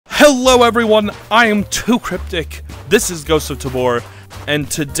Hello everyone, I am Too Cryptic, this is Ghost of Tabor, and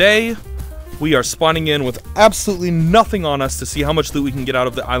today we are spawning in with absolutely nothing on us to see how much loot we can get out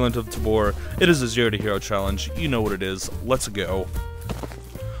of the island of Tabor. It is a 0 to hero challenge, you know what it is, let's go.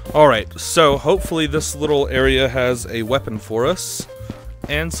 Alright, so hopefully this little area has a weapon for us,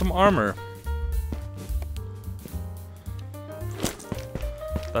 and some armor.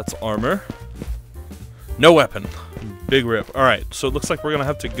 That's armor. No weapon. Big rip. Alright, so it looks like we're gonna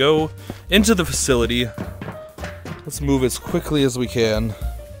have to go into the facility. Let's move as quickly as we can.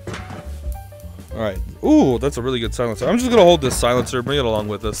 Alright. Ooh, that's a really good silencer. I'm just gonna hold this silencer, bring it along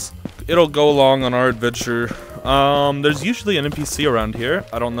with us. It'll go along on our adventure. There's usually an NPC around here.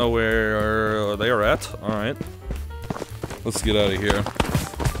 I don't know where they are at. Alright. Let's get out of here.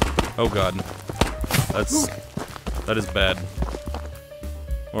 Oh god. That is bad.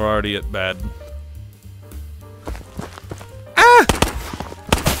 We're already at bad.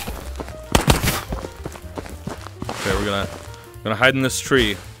 Okay, we're gonna hide in this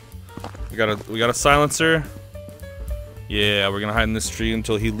tree. We got a silencer. Yeah, we're gonna hide in this tree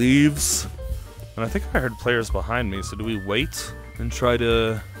until he leaves. And I think I heard players behind me, so do we wait and try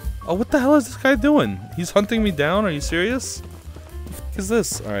to... Oh, what the hell is this guy doing? He's hunting me down? Are you serious? What the fuck is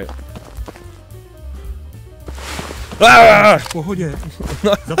this? Alright. Ah!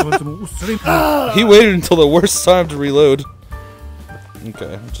 He waited until the worst time to reload.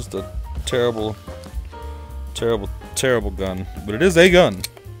 Okay, just a terrible gun. But it is a gun.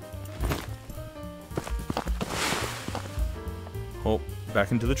 Oh,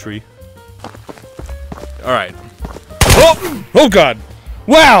 back into the tree. Alright. Oh! Oh god!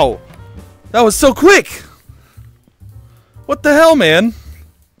 Wow! That was so quick! What the hell, man?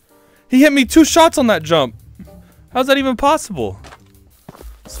 He hit me 2 shots on that jump. How's that even possible?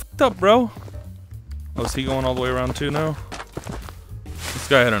 It's fucked up, bro. Oh, is he going all the way around too now? This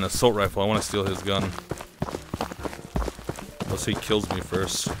guy had an assault rifle. I want to steal his gun. Unless he kills me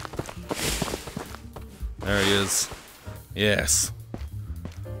first. There he is. Yes.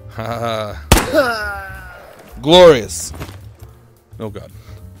 Haha. Glorious. Oh god.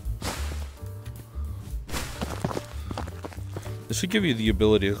 This should give you the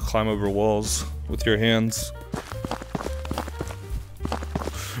ability to climb over walls with your hands.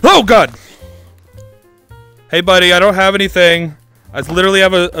 Oh god! Hey buddy, I don't have anything. I literally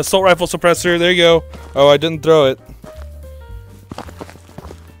have an assault rifle suppressor. There you go. Oh, I didn't throw it.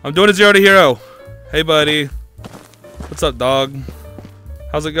 I'm doing a 0 to hero. Hey buddy. What's up, dog?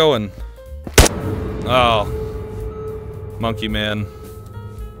 How's it going? Oh. Monkey man.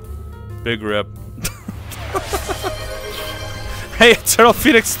 Big rip. Hey, Eternal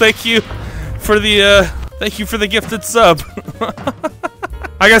Phoenix, thank you for the gifted sub.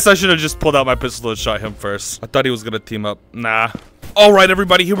 I guess I should have just pulled out my pistol and shot him first. I thought he was gonna team up. Nah. Alright,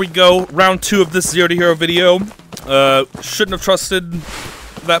 everybody, here we go. Round 2 of this 0 to hero video. Shouldn't have trusted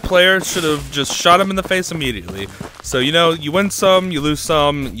that player. Should have just shot him in the face immediately. So, you know, you win some, you lose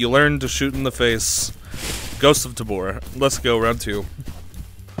some, you learn to shoot in the face. Ghost of Tabor. Let's go, round 2.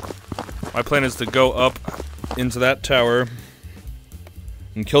 My plan is to go up into that tower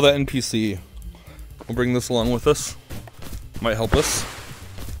and kill that NPC. We'll bring this along with us. Might help us.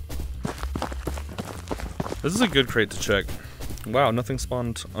 This is a good crate to check. Wow, nothing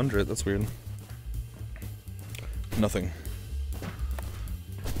spawned under it. That's weird. Nothing.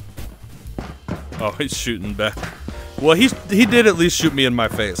 Oh, he's shooting back. Well, he did at least shoot me in my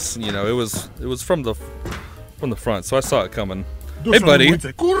face. You know, it was from the front, so I saw it coming. Hey, buddy.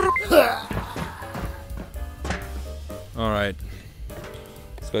 All right.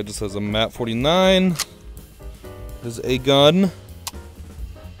 This guy just has a MAT 49. There's a gun.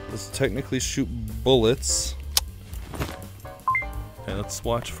 Does technically shoot bullets. Okay, let's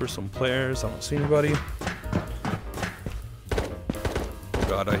watch for some players. I don't see anybody. Oh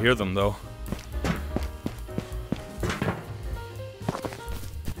god, I hear them though.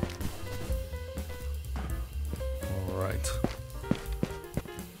 Alright.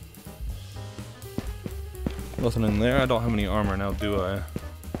 Nothing in there. I don't have any armor now, do I?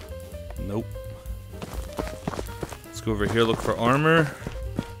 Nope. Let's go over here, look for armor.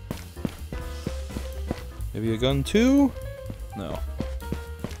 Maybe a gun too? No.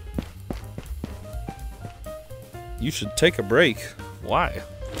 You should take a break. Why?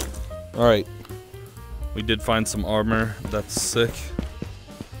 Alright. We did find some armor. That's sick.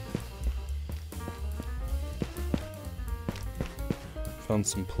 Found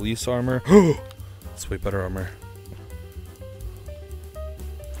some police armor. That's way better armor.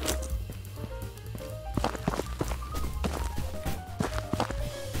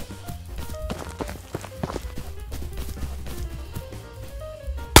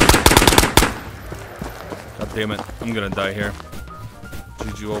 damn it. I'm gonna die here.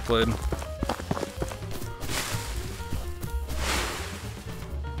 GG, well played.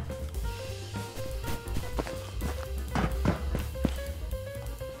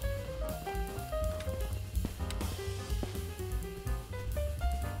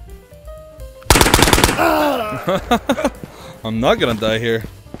 I'm not gonna die here.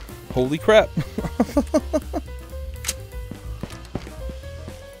 Holy crap.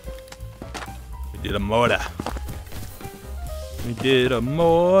 We did a mortar. We did a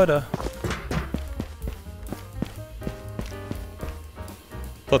mortar.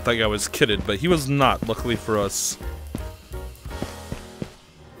 Thought that guy was kidded, but he was not, luckily for us.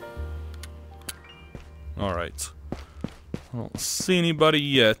 Alright. I don't see anybody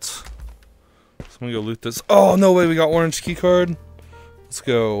yet. So I'm gonna go loot this. Oh, no way, we got orange key card. Let's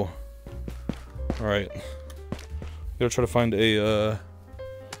go. Alright. Gotta try to find a,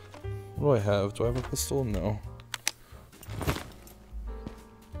 what do I have? Do I have a pistol? No.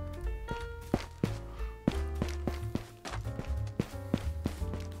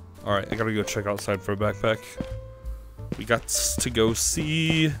 Alright, I gotta go check outside for a backpack. We got to go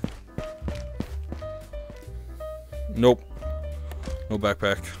see... Nope. No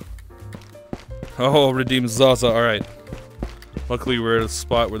backpack. Oh, redeem Zaza, alright. Luckily we're at a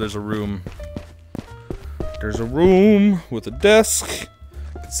spot where there's a room. There's a room with a desk.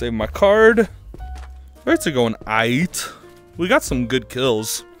 I can save my card. Rates are going aight. We got some good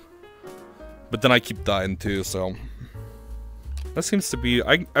kills. But then I keep dying too, so... That seems to be...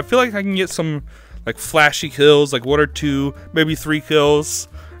 I feel like I can get some, like, flashy kills, like 1 or 2, maybe 3 kills.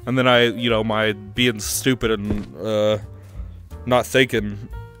 And then my being stupid and, not thinking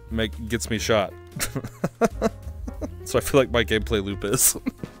gets me shot. So I feel like my gameplay loop is.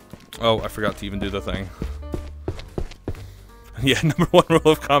 Oh, I forgot to even do the thing. Yeah, #1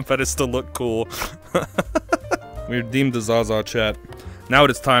 rule of combat is to look cool. We redeemed the Zaza chat. Now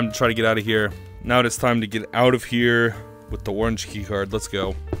it is time to try to get out of here. Now it is time to get out of here with the orange keycard. Let's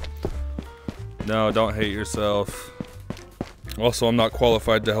go. No, don't hate yourself. Also, I'm not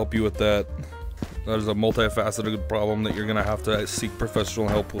qualified to help you with that. That is a multifaceted problem that you're gonna have to seek professional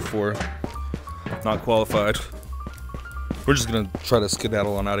help for. Not qualified. We're just gonna try to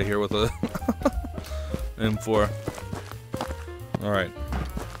skedaddle on out of here with a M4. Alright.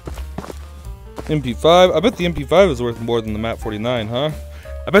 MP5. I bet the MP5 is worth more than the MAP 49, huh?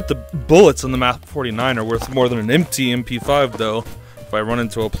 I bet the bullets in the MAP 49 are worth more than an empty MP5, though, if I run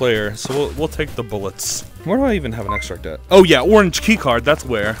into a player. So we'll take the bullets. Where do I even have an extract at? Oh yeah, orange keycard, that's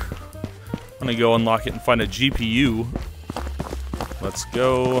where. I'm gonna go unlock it and find a GPU. Let's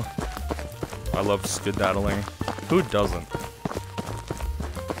go. I love skedaddling. Who doesn't?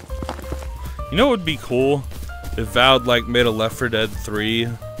 You know what would be cool? If Valve, like, made a Left 4 Dead 3.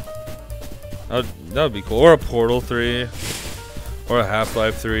 That would be cool. Or a Portal 3. Or a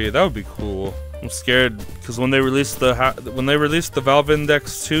Half-Life 3. That would be cool. I'm scared because when they release the Valve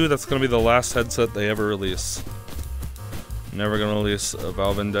Index 2, that's gonna be the last headset they ever release. Never gonna release a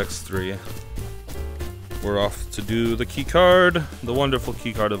Valve Index 3. We're off to do the keycard, the wonderful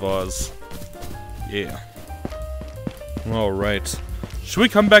keycard of Oz. Yeah. All right. Should we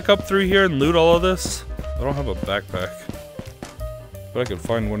come back up through here and loot all of this? I don't have a backpack, but I could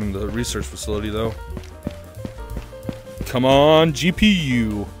find one in the research facility though. Come on,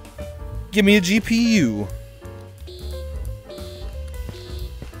 GPU. Give me a GPU.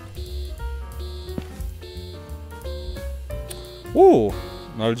 Whoa,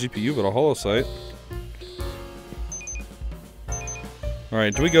 not a GPU, but a holosight.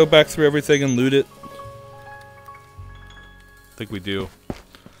 Alright, do we go back through everything and loot it? I think we do.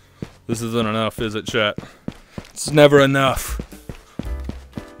 This isn't enough, is it, chat? It's never enough.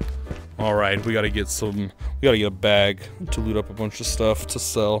 Alright, we gotta get a bag to loot up a bunch of stuff to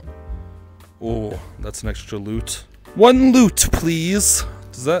sell. Oh, that's an extra loot. 1 loot, please!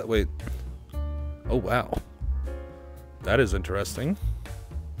 Does that... wait. Oh, wow. That is interesting.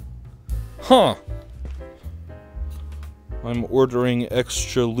 Huh. I'm ordering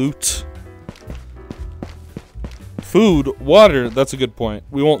extra loot. Food, water, that's a good point.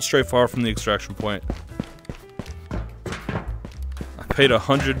 We won't stray far from the extraction point. I paid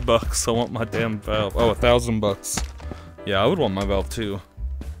 $100, I want my damn valve. Oh, $1,000. Yeah, I would want my valve too.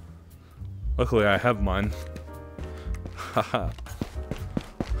 Luckily I have mine. Haha.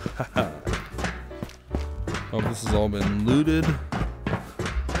 Haha. Oh, this has all been looted.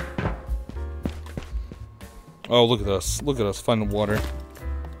 Oh, look at us. Look at us finding water.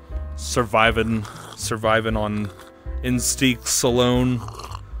 Surviving on instincts alone.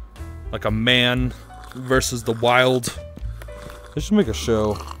 Like a man versus the wild. They should make a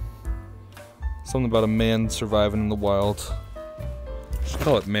show. Something about a man surviving in the wild. Just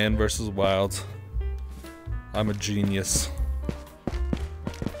call it man versus wild. I'm a genius.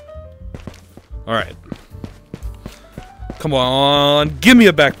 Alright. Come on, give me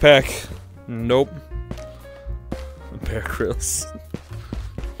a backpack. Nope. Bear Grylls.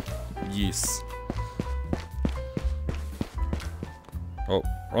 Yes. Oh,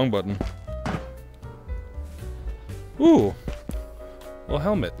 wrong button. Ooh. Well,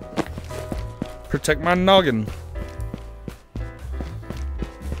 helmet. Protect my noggin.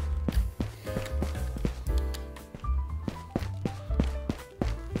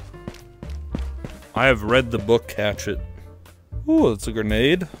 I have read the book Hatchet. Ooh, it's a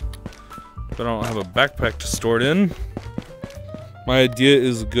grenade. But I don't have a backpack to store it in. My idea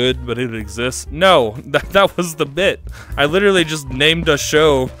is good, but it exists. No, that was the bit. I literally just named a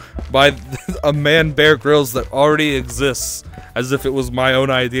show by a man, Bear Grylls, that already exists, as if it was my own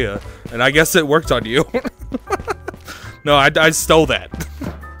idea. And I guess it worked on you. No, I stole that.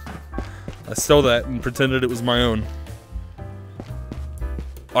 I stole that and pretended it was my own.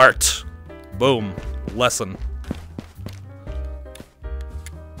 Art. Boom. Lesson.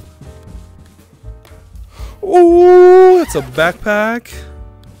 Ooh, it's a backpack.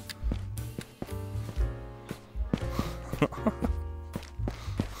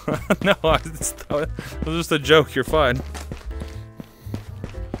 No, it was just a joke. You're fine.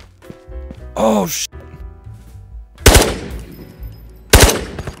 Oh, shit.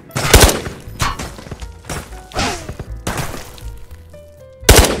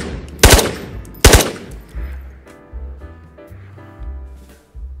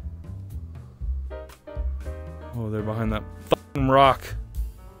 Oh, they're behind that fucking rock.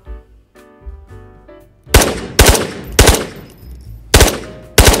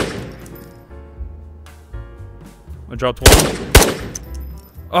 I dropped one.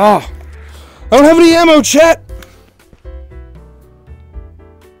 Oh! I don't have any ammo, chat!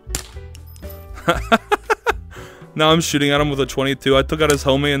 Now I'm shooting at him with a 22. I took out his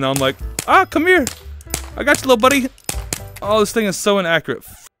homie and now I'm like, ah, come here! I got you, little buddy! Oh, this thing is so inaccurate.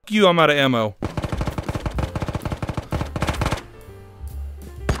 F you, I'm out of ammo.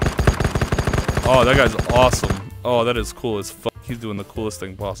 Oh, that guy's awesome. Oh, that is cool as fuck. He's doing the coolest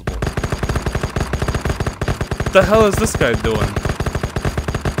thing possible. What the hell is this guy doing?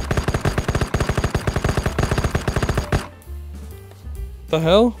 The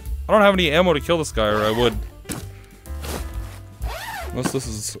hell? I don't have any ammo to kill this guy, or I would. Unless this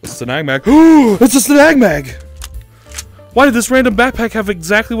is a Snag Mag. Ooh, it's a Snag Mag! Why did this random backpack have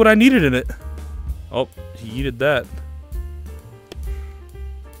exactly what I needed in it? Oh, he needed that.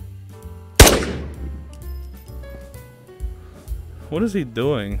 What is he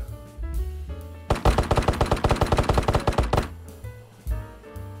doing?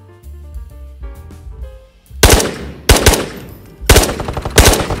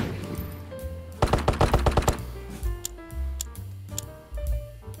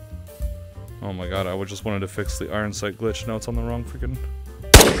 Oh my god, I just wanted to fix the iron sight glitch. Now it's on the wrong freaking...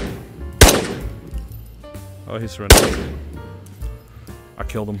 Oh, he surrendered. I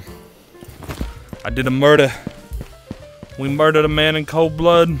killed him. I did a murder. We murdered a man in cold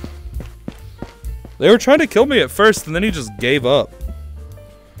blood. They were trying to kill me at first, and then he just gave up.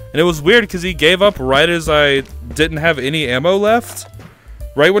 And it was weird, because he gave up right as I didn't have any ammo left.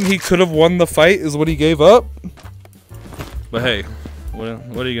 Right when he could have won the fight is when he gave up. But hey,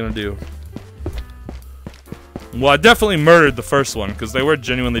 what are you gonna do? Well, I definitely murdered the first one, because they were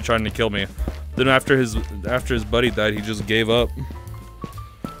genuinely trying to kill me. Then after his buddy died, he just gave up.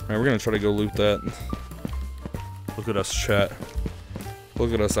 Alright, we're gonna try to go loot that. Look at us, chat.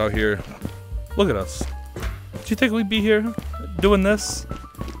 Look at us out here. Look at us. Do you think we'd be here doing this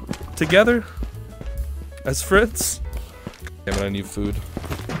together as friends? Damn it, I need food.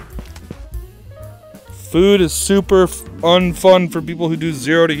 Food is super unfun for people who do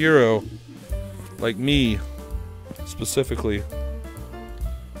 0 to hero. Like me, specifically.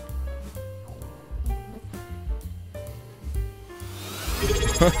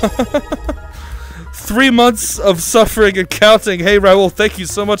 Three months of suffering and counting. Hey, Raul, thank you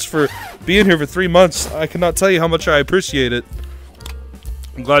so much for being here for 3 months. I cannot tell you how much I appreciate it.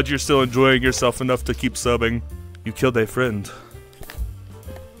 I'm glad you're still enjoying yourself enough to keep subbing. You killed a friend.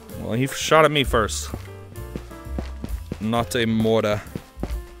 Well, he shot at me first. Not a mortar.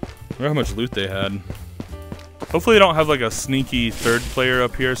 I wonder how much loot they had. Hopefully they don't have like a sneaky third player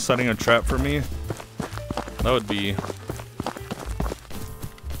up here setting a trap for me. That would be...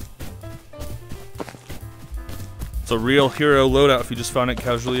 It's a real hero loadout if you just found it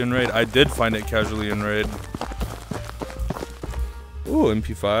casually in raid. I did find it casually in raid. Ooh,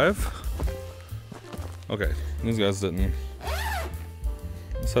 MP5. Okay, these guys didn't.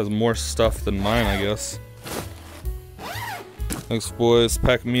 This has more stuff than mine, I guess. Thanks, boys.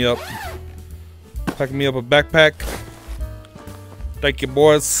 Pack me up. Pack me up a backpack. Thank you,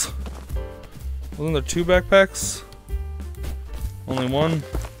 boys. Wasn't there 2 backpacks? Only one?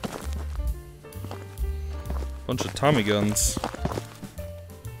 Bunch of Tommy guns.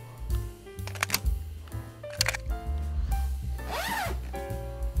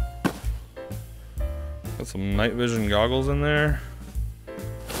 Got some night vision goggles in there.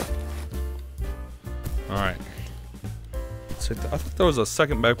 Alright. I thought there was a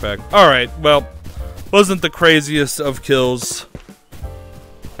second backpack. Alright, well, wasn't the craziest of kills.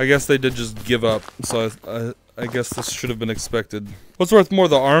 I guess they did just give up, so I guess this should have been expected. What's worth more,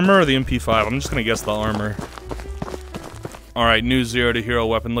 the armor or the MP5? I'm just gonna guess the armor. Alright, new 0 to hero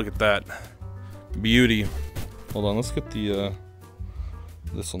weapon, look at that. Beauty. Hold on, let's get the,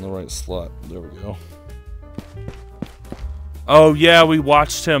 this on the right slot. There we go. Oh yeah, we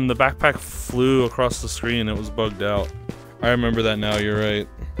watched him. The backpack flew across the screen. It was bugged out. I remember that now, you're right.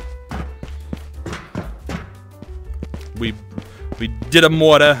 We did a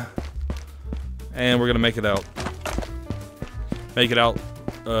mortar. And we're gonna make it out. Make it out,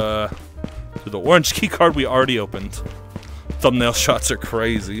 to the orange key card we already opened. Thumbnail shots are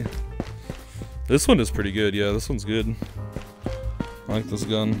crazy. This one is pretty good, yeah, this one's good. I like this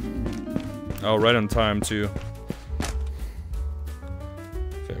gun. Oh, right on time, too.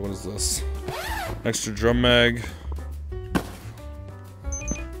 Okay, what is this? Extra drum mag.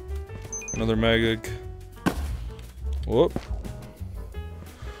 Another mag. Whoop.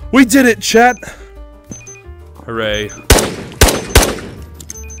 We did it, chat! Hooray.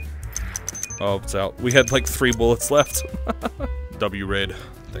 Oh, it's out. We had like 3 bullets left. W raid.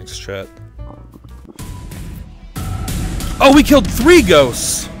 Thanks, chat. Oh, we killed 3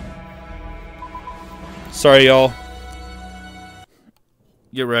 ghosts! Sorry, y'all.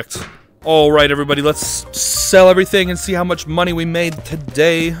 Get wrecked. Alright, everybody, let's sell everything and see how much money we made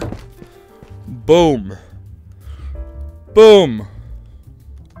today. Boom. Boom.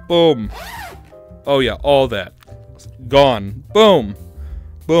 Boom. Oh yeah, all that. Gone. Boom.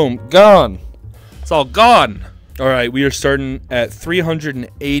 Boom. Gone. It's all gone. Alright, we are starting at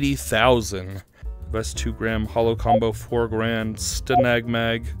 380,000. Vest 2 gram, hollow combo 4 grand, Stenag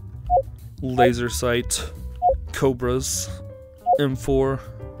mag, laser sight, Cobras, M4,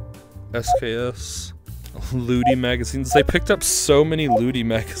 SKS, Looty magazines. They picked up so many Looty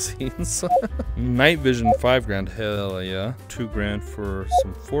magazines. Night vision 5 grand, hell yeah. 2 grand for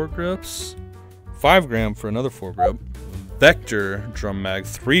some foregrips. 5 grand for another foregrip. Vector drum mag,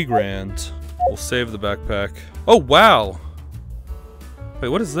 3 grand. We'll save the backpack. Oh wow! Wait,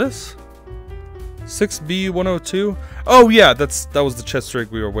 what is this? 6B102? Oh yeah, that was the chest rig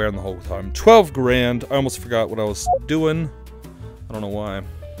we were wearing the whole time. 12 grand. I almost forgot what I was doing. I don't know why.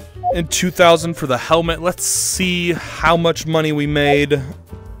 And 2,000 for the helmet. Let's see how much money we made.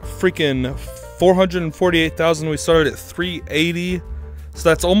 Freaking 448,000. We started at 380. So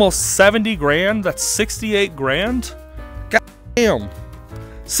that's almost 70 grand. That's 68 grand. God damn.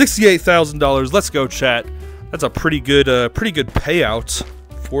 $68,000. Let's go, chat. That's a pretty good payout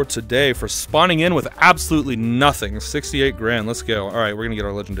for today for spawning in with absolutely nothing. 68 grand. Let's go. All right, we're gonna get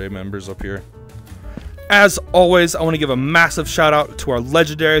our legendary members up here. As always, I want to give a massive shout out to our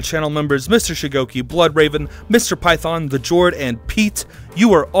legendary channel members, Mr. Shigoki, Blood Raven, Mr. Python, The Jord, and Pete.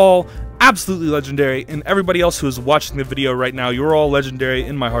 You are all absolutely legendary, and everybody else who is watching the video right now, you're all legendary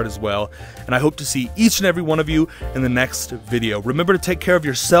in my heart as well. And I hope to see each and every one of you in the next video. Remember to take care of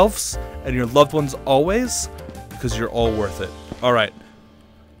yourselves and your loved ones always, because you're all worth it. All right.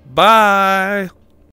 Bye.